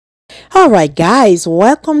Alright guys,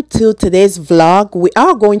 welcome to today's vlog. We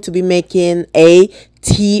are going to be making a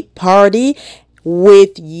tea party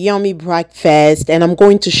with yummy breakfast, and I'm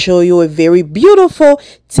going to show you a very beautiful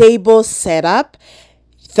table setup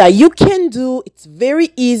that you can do. It's very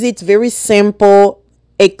easy, it's very simple,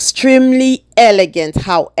 extremely elegant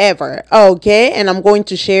however. Okay, and I'm going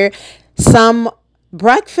to share some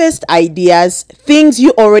breakfast ideas, things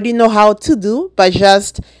you already know how to do, but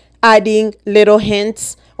just adding little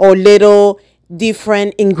hints or little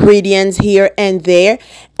different ingredients here and there.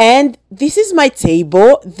 And this is my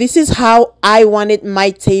table. This is how I wanted my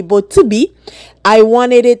table to be. I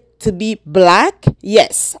wanted it to be black.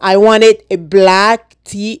 Yes, I wanted a black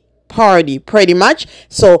tea party pretty much.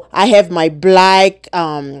 So I have my black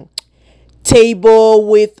table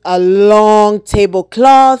with a long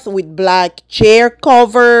tablecloth with black chair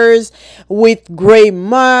covers with gray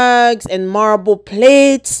mugs and marble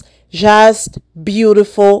plates. Just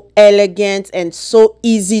beautiful, elegant, and so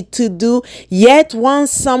easy to do, yet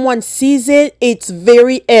once someone sees it, it's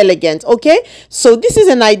very elegant. Okay, so this is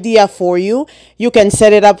an idea for you. You can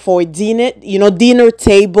set it up for dinner, dinner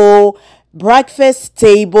table, breakfast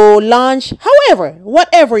table, lunch, however,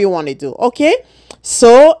 whatever you want to do. Okay,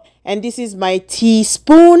 so and this is my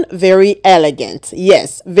teaspoon. Very elegant.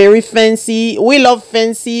 Yes, very fancy. We love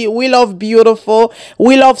fancy. We love beautiful.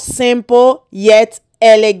 We love simple yet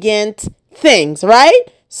elegant things, right?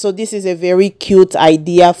 So this is a very cute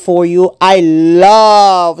idea for you. I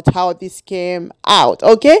loved how this came out.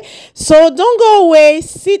 Okay, so don't go away.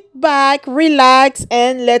 Sit back, relax,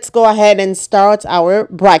 and let's go ahead and start our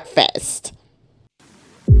breakfast.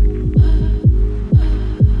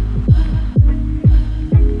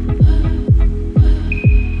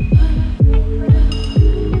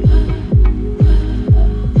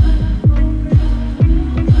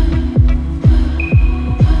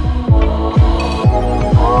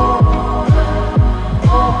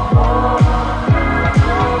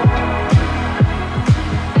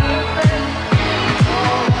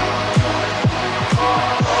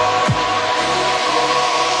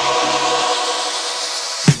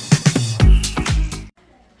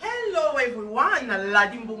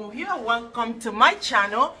 Here, welcome to my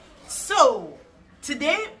channel. So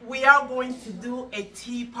today we are going to do a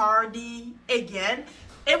tea party again.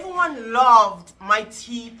 Everyone loved my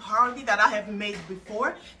tea party that I have made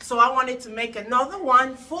before, so I wanted to make another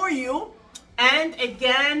one for you. And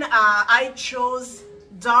again, I chose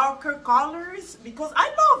darker colors because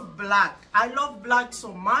I love black. I love black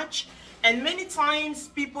so much, and many times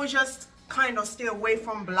people just kind of stay away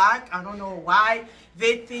from black. I don't know why.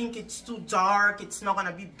 They think it's too dark, it's not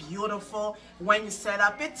gonna be beautiful when you set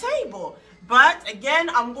up a table. But again,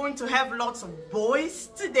 I'm going to have lots of boys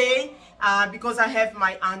today because I have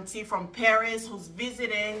my auntie from Paris who's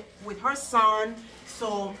visiting with her son.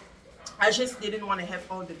 So I just didn't want to have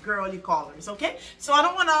all the girly colors. Okay, so I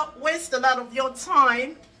don't want to waste a lot of your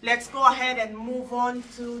time. Let's go ahead and move on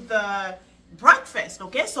to the breakfast.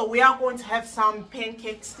 Okay, so we are going to have some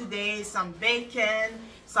pancakes today, some bacon,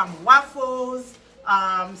 some waffles,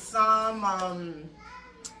 some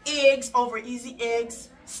eggs, over easy eggs,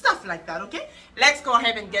 stuff like that. Okay, let's go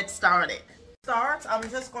ahead and get started. I'm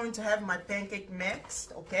just going to have my pancake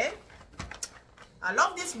mixed. Okay, I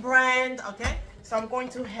love this brand. Okay, so I'm going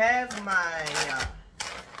to have my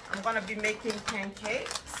I'm gonna be making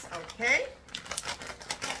pancakes. Okay,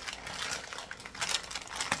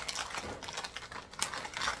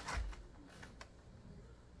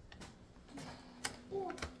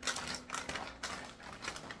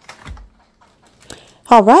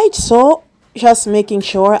 all right, so just making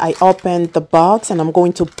sure I open the box, and I'm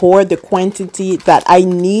going to pour the quantity that I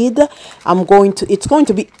need. It's going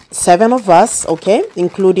to be 7 of us, okay,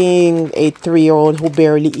 including a 3-year-old who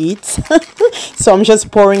barely eats. So I'm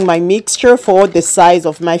just pouring my mixture for the size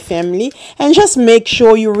of my family, and just make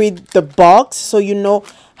sure you read the box so you know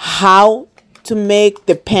how to make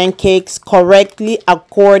the pancakes correctly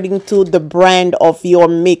according to the brand of your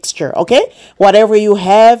mixture. Okay, whatever you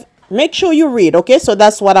have, make sure you read. Okay, so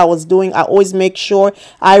that's what I was doing. I always make sure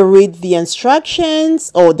I read the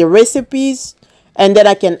instructions or the recipes, and then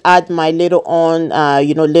I can add my little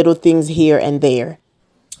little things here and there.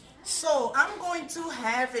 So I'm going to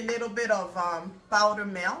have a little bit of powder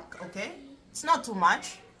milk. Okay, it's not too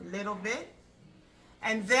much, a little bit.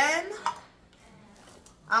 And then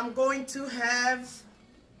I'm going to have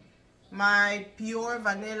my pure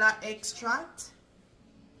vanilla extract,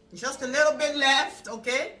 just a little bit left.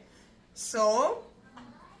 Okay, so,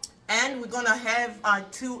 and we're gonna have our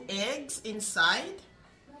 2 eggs inside.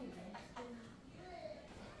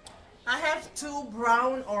 I have 2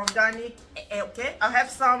 brown organic, okay, I have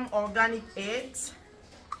some organic eggs.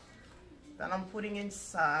 that I'm putting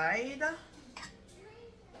inside.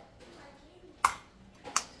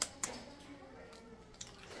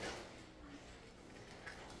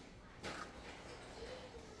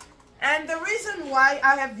 And the reason why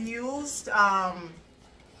I have used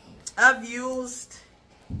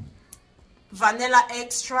vanilla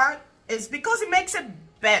extract is because it makes it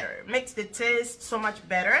better. It makes the taste so much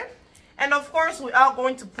better. And of course, we are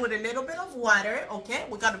going to put a little bit of water. Okay,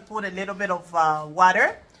 we got to put a little bit of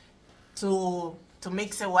water to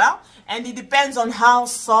mix it well. And it depends on how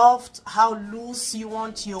soft, how loose you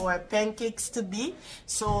want your pancakes to be.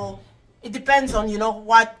 So it depends on, you know,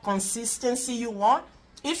 what consistency you want.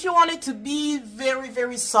 If you want it to be very,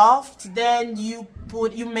 very soft, then you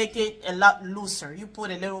make it a lot looser. You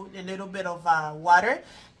put a little bit of water,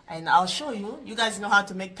 and I'll show you. You guys know how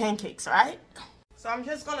to make pancakes, right? So I'm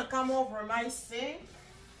just gonna come over my sink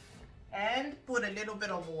and put a little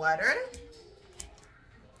bit of water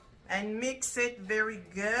and mix it very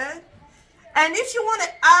good. And if you want to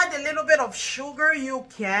add a little bit of sugar, you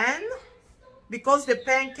can, because the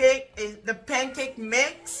pancake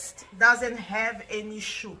mix doesn't have any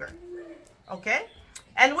sugar. Okay,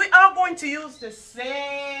 and we are going to use the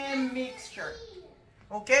same mixture,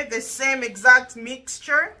 okay, the same exact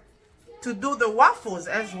mixture to do the waffles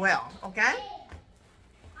as well. Okay,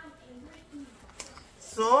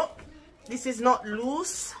 so this is not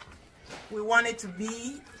loose, we want it to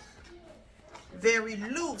be very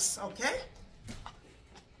loose. Okay,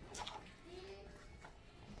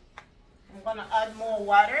 I'm gonna add more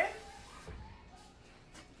water.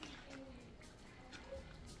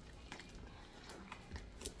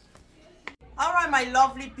 All right, my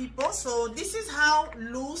lovely people, so this is how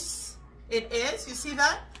loose it is. You see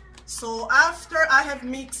that? So after I have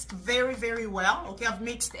mixed very, very well, okay, I've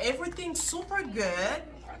mixed everything super good,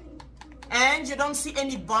 and you don't see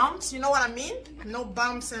any bumps, you know what I mean? No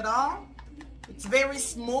bumps at all. It's very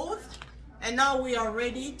smooth. And now we are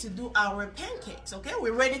ready to do our pancakes. Okay,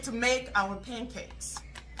 we're ready to make our pancakes.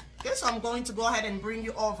 Okay, so I'm going to go ahead and bring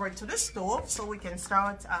you over to the stove so we can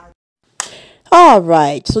start. All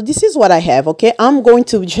right, so this is what I have. Okay, I'm going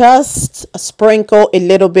to just sprinkle a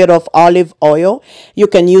little bit of olive oil. You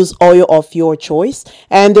can use oil of your choice,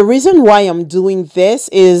 and the reason why I'm doing this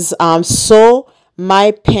is so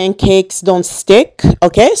my pancakes don't stick.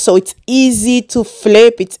 Okay, so it's easy to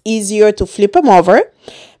flip. It's easier to flip them over,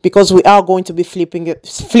 because we are going to be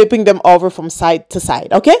flipping them over from side to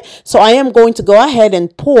side. Okay, so I am going to go ahead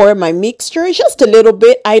and pour my mixture just a little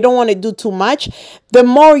bit. I don't want to do too much. The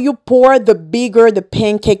more you pour, the bigger the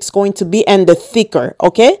pancake's going to be and the thicker.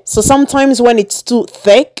 Okay, so sometimes when it's too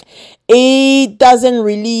thick, it doesn't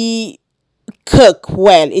really cook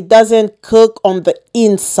well. It doesn't cook on the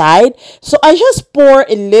inside. So I just pour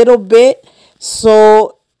a little bit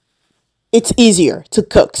so it's easier to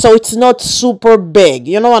cook. So it's not super big.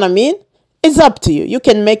 You know what I mean? It's up to you. You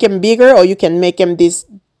can make them bigger, or you can make them this,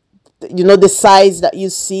 you know, the size that you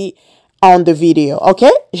see on the video.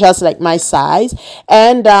 Okay, just like my size.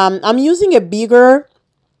 And I'm using a bigger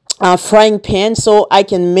frying pan so I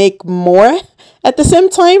can make more at the same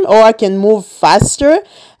time, or I can move faster.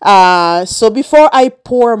 So before I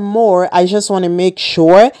pour more, I just want to make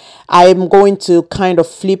sure I'm going to kind of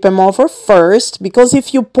flip them over first, because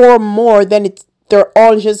if you pour more, then they're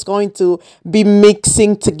all just going to be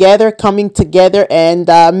mixing together, coming together, and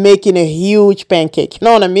making a huge pancake. You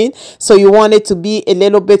know what I mean? So you want it to be a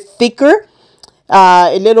little bit thicker,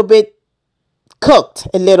 a little bit cooked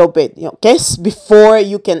a little bit, okay, before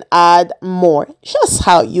you can add more, just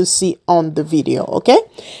how you see on the video. Okay,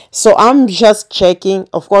 so I'm just checking.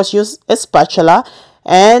 Of course, use a spatula,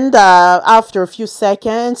 and after a few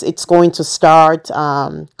seconds it's going to start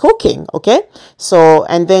cooking. Okay, so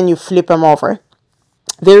and then you flip them over.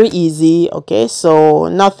 Very easy. Okay, so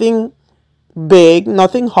nothing big,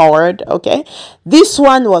 nothing hard. Okay, this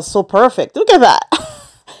one was so perfect. Look at that.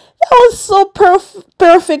 That was so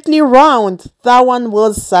perfectly round. That one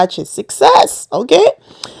was such a success. Okay,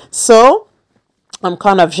 so I'm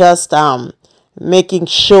kind of just making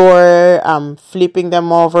sure I'm flipping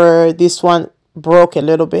them over. This one broke a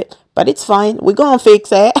little bit, but it's fine. We're gonna fix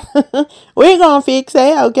it. We're gonna fix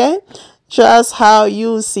it. Okay, just how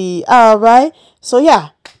you see. All right, so yeah,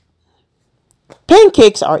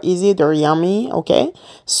 pancakes are easy, they're yummy. Okay,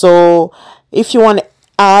 so if you want to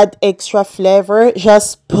add extra flavor,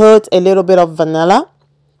 just put a little bit of vanilla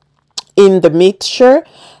in the mixture.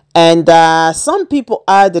 And some people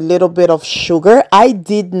add a little bit of sugar. I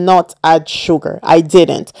did not add sugar. I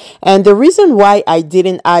didn't. And the reason why I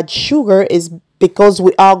didn't add sugar is because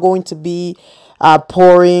we are going to be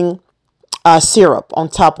pouring syrup on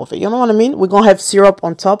top of it. You know what I mean? We're gonna have syrup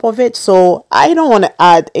on top of it, so I don't want to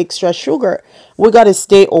add extra sugar. We gotta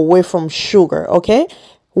stay away from sugar, okay?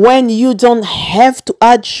 When you don't have to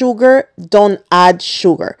add sugar, don't add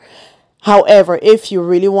sugar. However, if you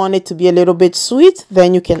really want it to be a little bit sweet,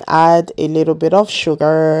 then you can add a little bit of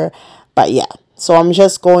sugar. But yeah, so I'm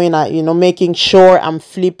just going at, making sure I'm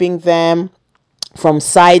flipping them from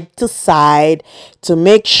side to side to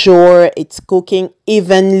make sure it's cooking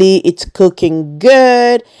evenly, it's cooking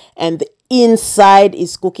good, and the inside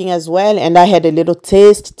is cooking as well. And I had a little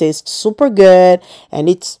tastes super good, and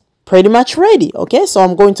it's pretty much ready. Okay, so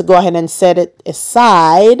I'm going to go ahead and set it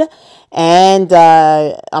aside, and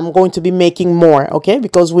I'm going to be making more, okay,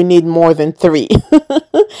 because we need more than 3.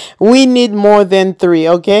 We need more than 3,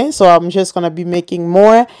 okay? So I'm just gonna be making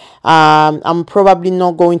more. I'm probably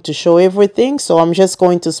not going to show everything, so I'm just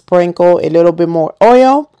going to sprinkle a little bit more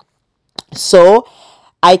oil so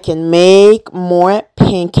I can make more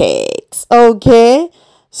pancakes, okay?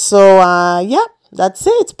 So yeah, that's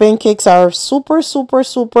it. Pancakes are super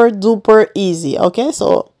duper easy, okay?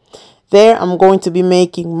 So there, I'm going to be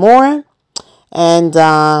making more, and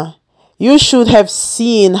you should have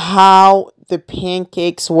seen how the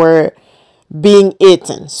pancakes were being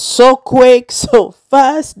eaten so quick, so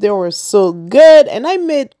fast. They were so good, and I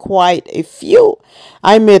made quite a few.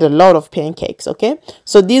 I made a lot of pancakes, okay?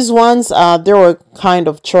 So these ones, they were kind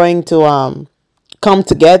of trying to come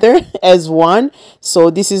together as one. So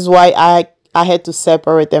this is why I had to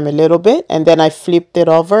separate them a little bit, and then I flipped it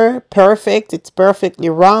over. Perfect. It's perfectly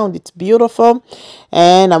round. It's beautiful.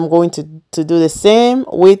 And I'm going to do the same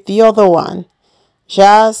with the other one.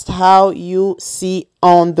 Just how you see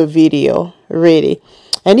on the video, really.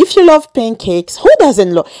 And if you love pancakes, who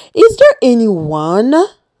doesn't love? Is there anyone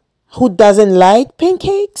who doesn't like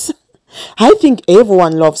pancakes? I think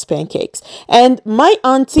everyone loves pancakes. And my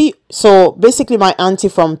auntie, so basically my auntie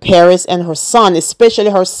from Paris and her son,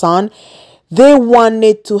 especially her son, they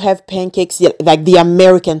wanted to have pancakes like the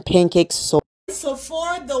American pancakes. So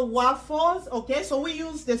for the waffles, okay, so we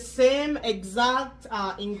use the same exact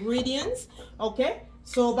ingredients, okay?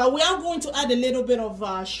 So, but we are going to add a little bit of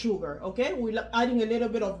sugar, okay? We're adding a little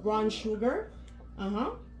bit of brown sugar.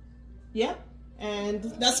 Yeah. And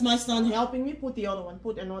that's my son helping me. Put the other one.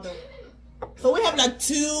 Put another one. So we have like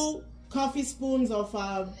 2 coffee spoons of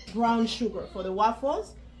brown sugar for the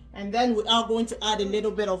waffles. And then we are going to add a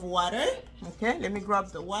little bit of water. Okay, let me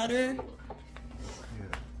grab the water.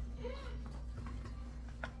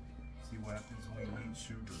 See what happens when you eat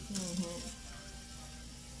sugar.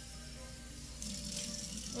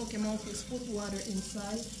 Okay, Marcus, put water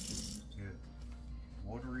inside. Yeah.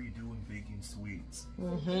 What are you doing baking sweets? See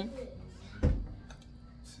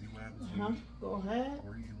what happens when you Go ahead.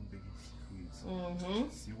 What are you doing baking sweets?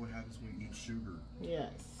 See what happens when you eat sugar. Yes.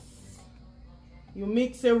 You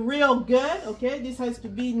mix it real good, okay? This has to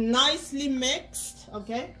be nicely mixed,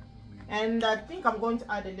 okay? And I think I'm going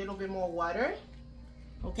to add a little bit more water,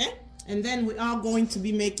 okay? And then we are going to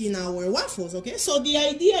be making our waffles, okay? So the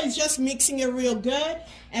idea is just mixing it real good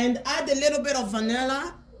and add a little bit of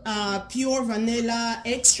vanilla, pure vanilla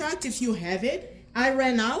extract if you have it. I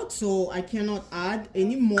ran out, so I cannot add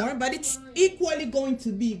any more, but it's equally going to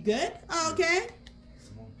be good, okay?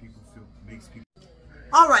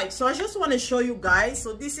 Alright, so I just want to show you guys.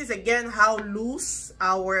 So this is again how loose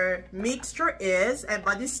our mixture is, and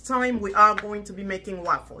by this time we are going to be making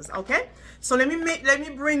waffles, okay? So let me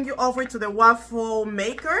bring you over to the waffle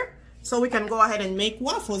maker so we can go ahead and make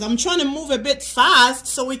waffles. I'm trying to move a bit fast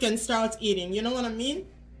so we can start eating, you know what I mean?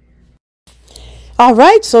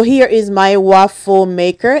 Alright, so here is my waffle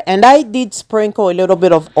maker, and I did sprinkle a little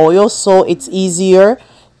bit of oil so it's easier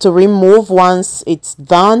to remove once it's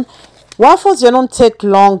done. Waffles, they don't take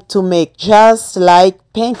long to make, just like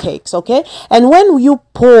pancakes, okay? And when you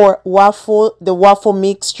pour the waffle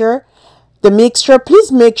mixture,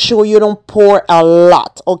 please make sure you don't pour a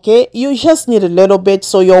lot, okay? You just need a little bit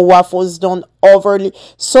so your waffles they don't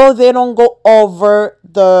go over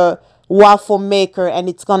the waffle maker and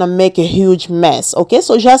it's gonna make a huge mess, okay?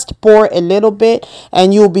 So just pour a little bit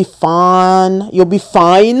and you'll be fine.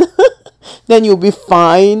 Then you'll be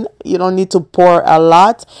fine. You don't need to pour a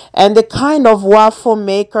lot. And the kind of waffle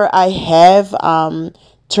maker I have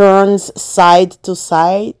turns side to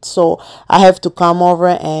side, so I have to come over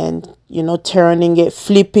and turning it,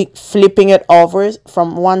 flipping it over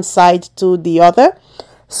from one side to the other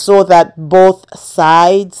so that both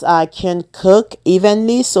sides can cook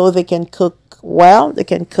evenly, so they can cook well, they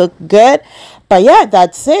can cook good. But yeah,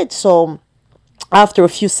 that's it. So after a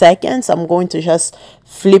few seconds, I'm going to just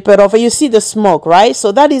flip it over. You see the smoke, right?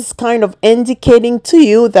 So that is kind of indicating to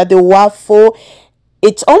you that the waffle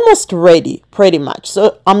it's almost ready pretty much.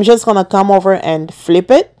 So I'm just gonna come over and flip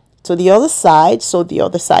it to the other side so the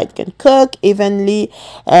other side can cook evenly.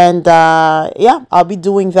 And yeah, I'll be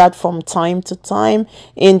doing that from time to time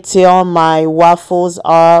until my waffles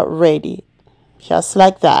are ready, just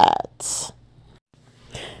like that.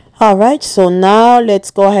 All right, so now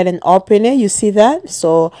let's go ahead and open it. You see that?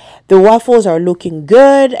 So the waffles are looking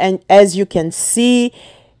good, and as you can see.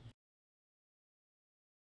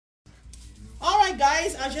 All right,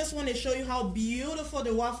 guys, I just want to show you how beautiful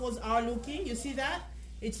the waffles are looking. You see that?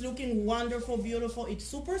 It's looking wonderful, beautiful. It's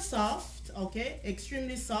super soft, okay?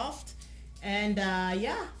 Extremely soft. And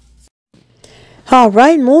yeah. All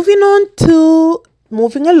right, moving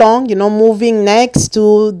along, moving next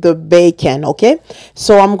to the bacon, okay?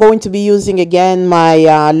 So I'm going to be using again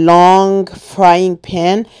my long frying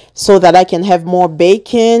pan so that I can have more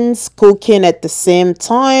bacons cooking at the same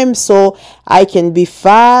time, so I can be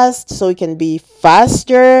fast, so it can be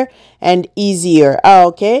faster and easier.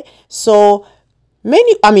 Okay, so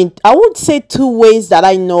I would say two ways that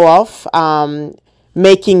I know of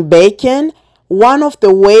making bacon. One of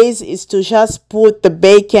the ways is to just put the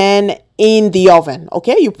bacon in the oven.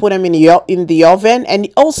 Okay, you put them in the oven, and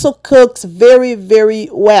it also cooks very, very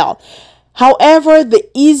well. However, the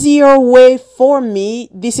easier way for me,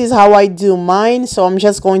 this is how I do mine. So I'm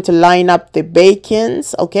just going to line up the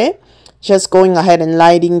bacons. Okay, just going ahead and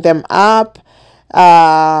lighting them up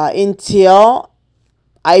until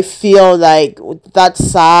I feel like that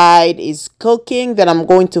side is cooking. Then I'm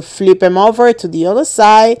going to flip them over to the other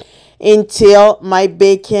side until my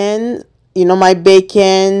bacon, my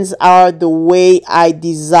bacons are the way I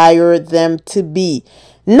desire them to be.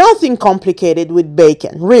 Nothing complicated with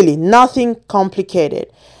bacon, really, nothing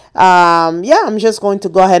complicated. Yeah, I'm just going to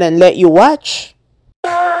go ahead and let you watch.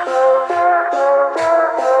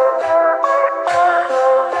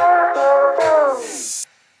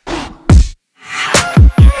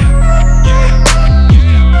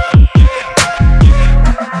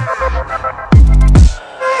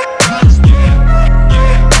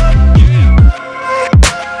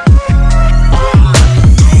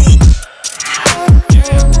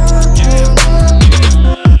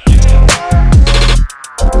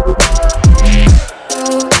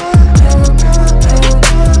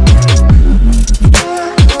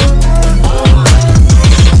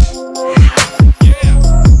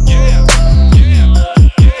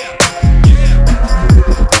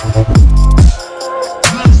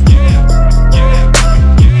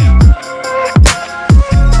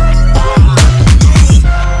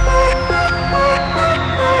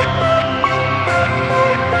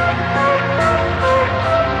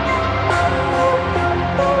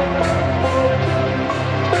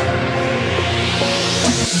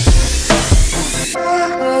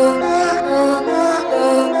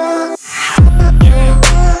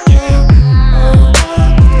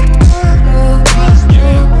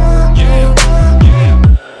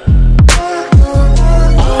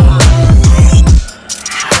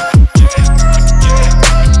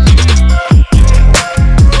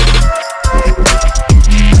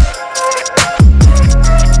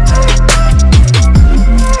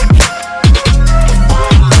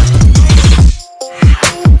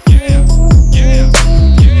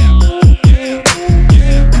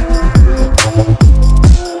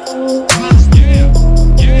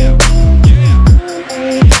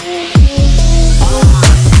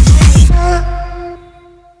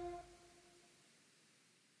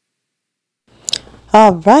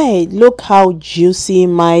 All right, look how juicy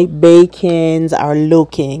my bacons are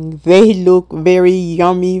looking. They look very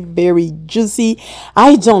yummy, very juicy.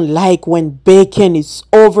 I don't like when bacon is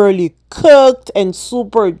overly cooked and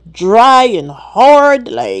super dry and hard.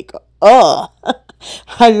 Like, I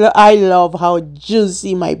love how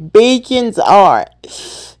juicy my bacons are.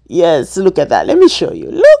 Yes, look at that. Let me show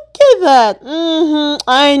you. Look at that.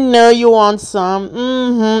 I know you want some.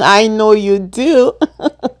 I know you do.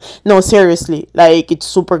 No, seriously. Like, it's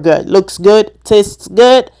super good. Looks good. Tastes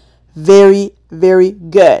good. Very, very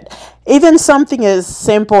good. Even something as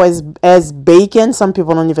simple as bacon, some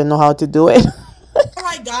people don't even know how to do it. All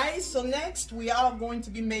right, guys. So next we are going to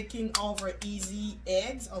be making our easy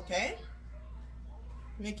eggs. Okay.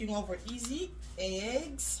 Making over easy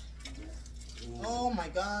eggs. Oh my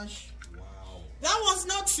gosh. Wow. That was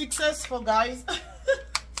not successful, guys.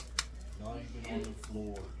 Not even on the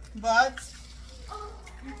floor. But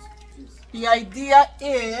the idea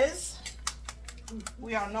is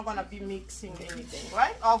we are not going to be mixing anything,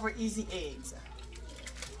 right? Over easy eggs.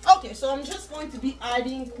 Okay, so I'm just going to be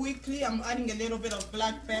adding quickly. I'm adding a little bit of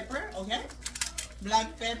black pepper, okay?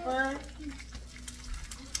 Black pepper.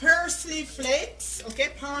 Parsley flakes, okay?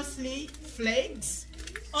 Parsley flakes.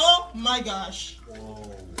 Oh my gosh. Whoa.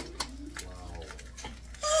 Wow.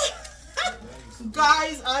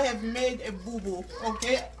 Guys, I have made a boo-boo,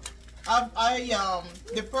 okay?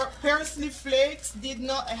 The parsley flakes did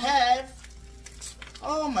not have,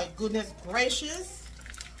 oh my goodness gracious.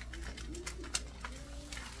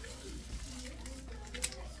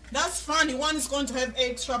 That's funny. One is going to have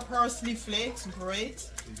extra parsley flakes. Great.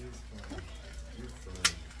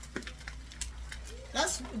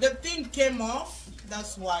 That's the thing came off.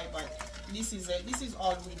 That's why. But this is it. This is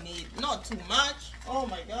all we need. Not too much. Oh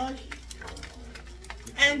my gosh.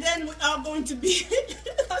 And then we are going to be.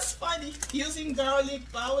 That's funny. Using garlic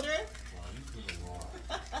powder.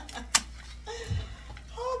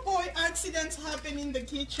 Oh boy, accidents happen in the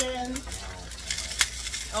kitchen.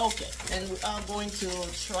 Okay, and we are going to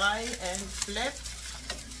try and flip.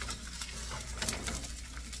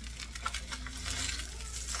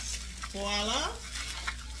 Voila.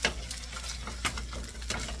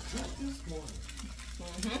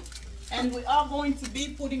 And we are going to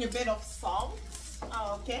be putting a bit of salt.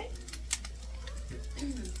 Okay.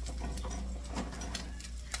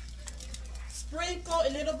 Sprinkle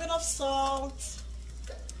a little bit of salt.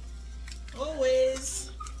 Always.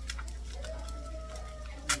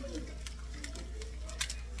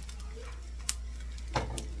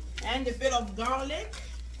 And a bit of garlic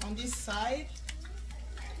on this side.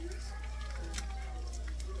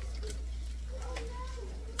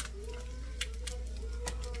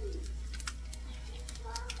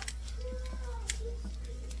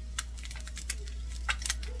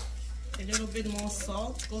 A little bit more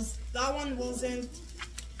salt because that one wasn't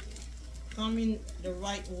coming the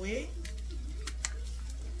right way.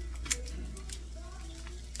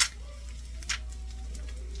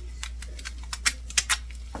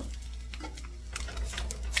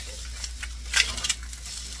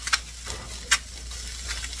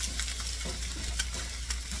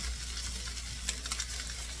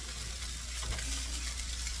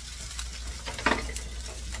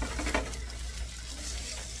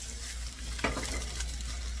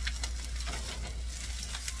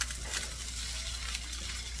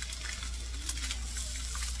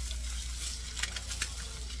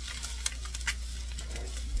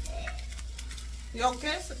 You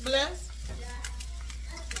okay, Bless?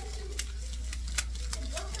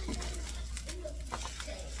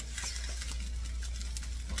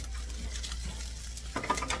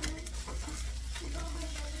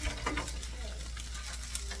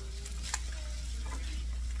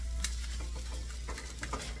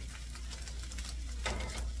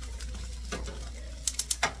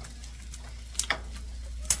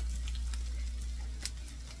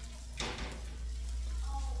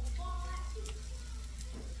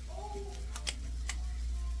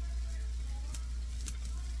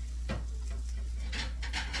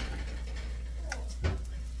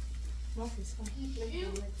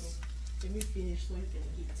 Let me finish so you can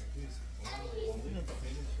eat.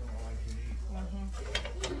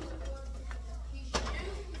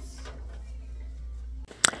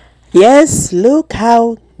 Yes, look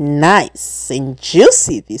how nice and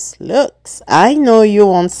juicy this looks. I know you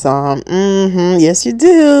want some. Yes, you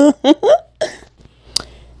do.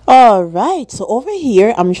 All right, so over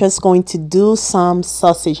here, I'm just going to do some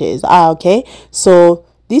sausages. Okay, so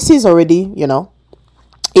this is already,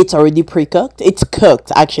 it's already pre-cooked. It's cooked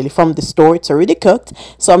actually from the store. It's already cooked.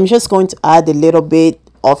 So I'm just going to add a little bit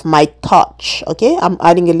of my touch. Okay, I'm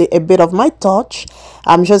adding a bit of my touch.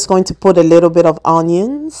 I'm just going to put a little bit of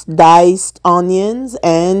onions, diced onions,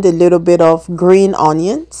 and a little bit of green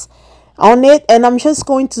onions on it, and I'm just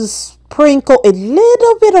going to sprinkle a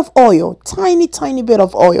little bit of oil, tiny bit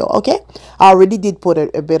of oil. Okay, I already did put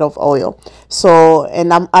a bit of oil. So,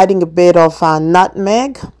 and I'm adding a bit of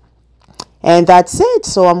nutmeg, and that's it.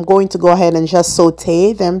 So I'm going to go ahead and just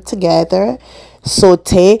saute them together.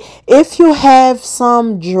 Saute. If you have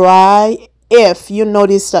some dry, if you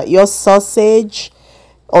notice that your sausage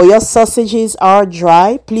or your sausages are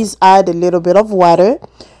dry, please add a little bit of water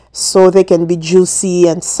so they can be juicy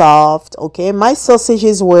and soft. Okay, my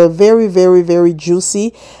sausages were very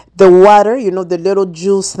juicy. The water, the little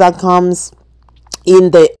juice that comes in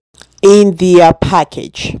the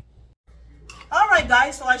package. All right,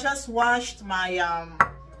 guys. So I just washed my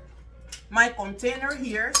my container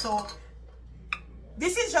here. So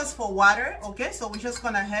this is just for water. Okay, so we're just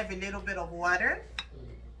gonna have a little bit of water.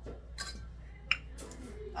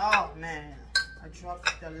 Oh man, I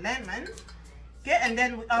dropped the lemon. Okay, and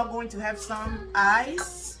then we are going to have some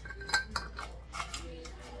ice.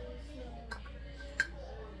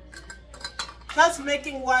 That's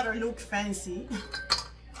making water look fancy.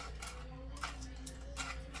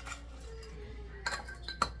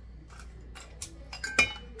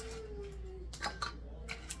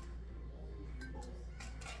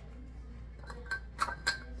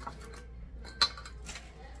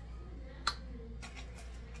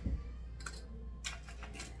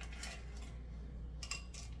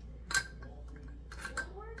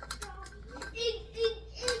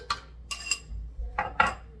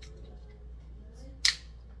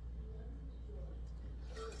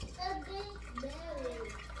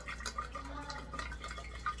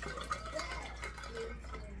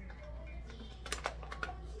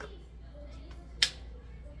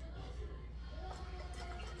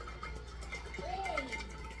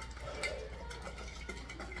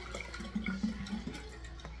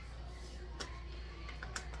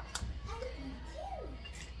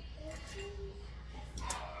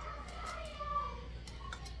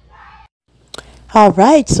 All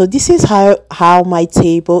right, so this is how my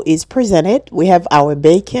table is presented. We have our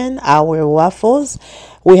bacon, our waffles,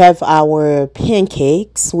 we have our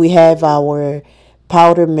pancakes, we have our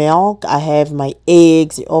powdered milk. I have my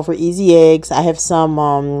eggs, over easy eggs. I have some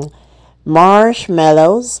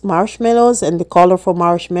marshmallows and the colorful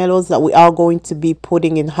marshmallows that we are going to be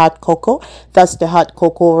putting in hot cocoa. That's the hot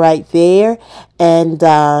cocoa right there. And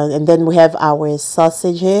then we have our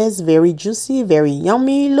sausages, very juicy, very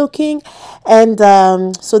yummy looking. And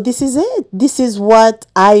so this is it. This is what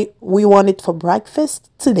I we wanted for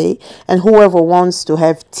breakfast today. And whoever wants to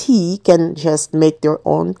have tea can just make their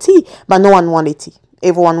own tea, but no one wanted tea.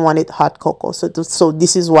 Everyone wanted hot cocoa, so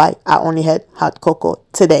this is why I only had hot cocoa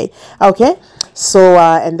today. Okay, so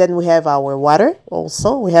and then we have our water.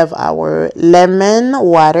 Also, we have our lemon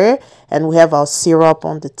water, and we have our syrup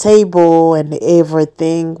on the table and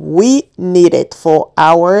everything we needed for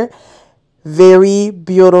our very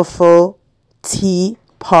beautiful tea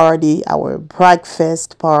party, our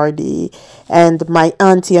breakfast party. And my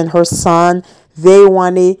auntie and her son, they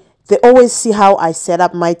wanted, they always see how I set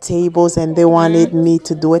up my tables and they wanted me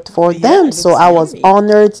to do it for Yeah, them. it So looks I was yummy.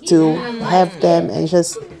 honored to have them and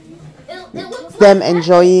just them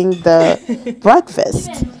enjoying the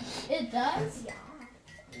breakfast.